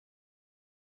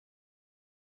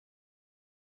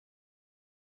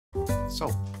So,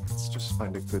 let's just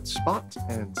find a good spot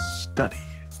and study.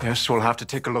 Yes, we'll have to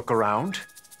take a look around.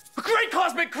 A great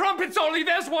cosmic crumpets, only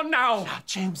there's one now!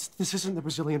 James, this isn't the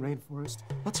Brazilian rainforest.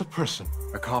 That's a person.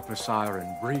 A copper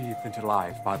siren breathed into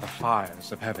life by the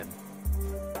fires of heaven.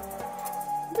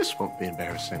 This won't be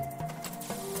embarrassing.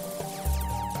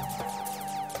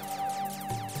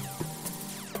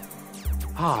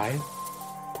 Hi.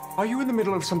 Are you in the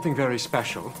middle of something very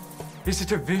special? Is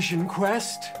it a vision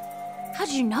quest? How'd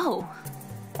you know?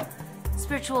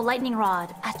 Spiritual lightning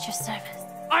rod at your service.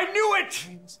 I knew it!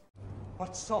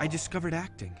 I discovered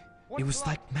acting. It was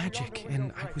like magic,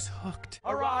 and I was hooked.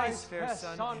 Arise, fair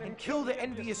sun, and kill the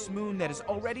envious moon that is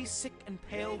already sick and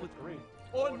pale with grief,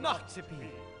 or not to be.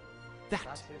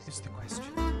 That is the question.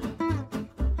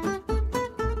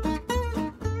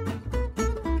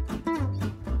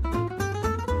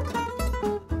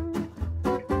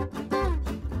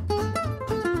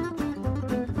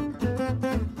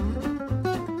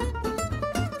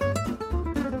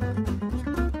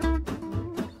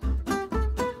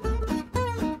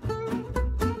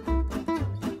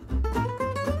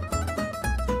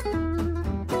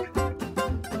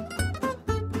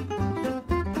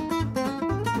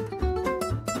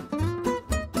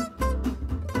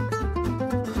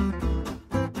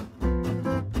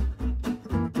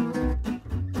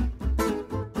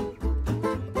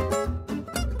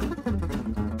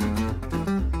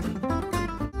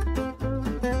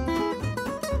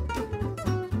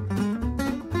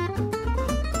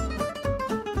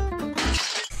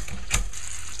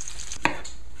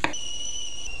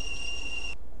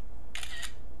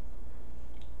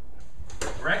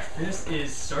 Breakfast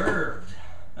is served.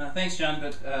 Thanks, John,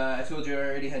 but I told you I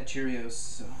already had Cheerios,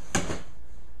 so...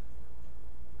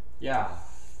 Yeah,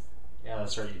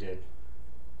 that's right, you did.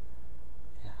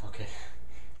 Yeah, okay.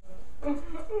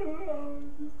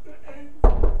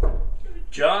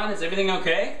 John, is everything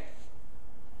okay?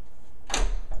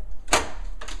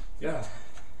 Yeah.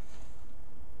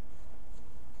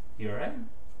 You alright?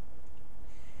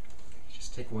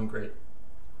 Just take one grape.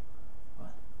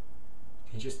 What?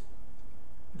 Can you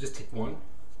just take one?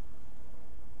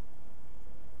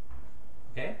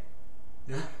 Okay.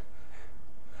 Yeah.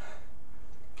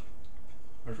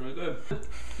 That's really good.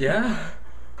 Yeah?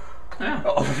 Yeah.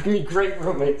 Oh, give me great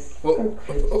roommates. Whoa,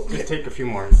 just take a few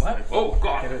more. What? Oh,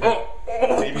 God. Oh.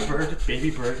 Baby bird,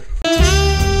 baby bird.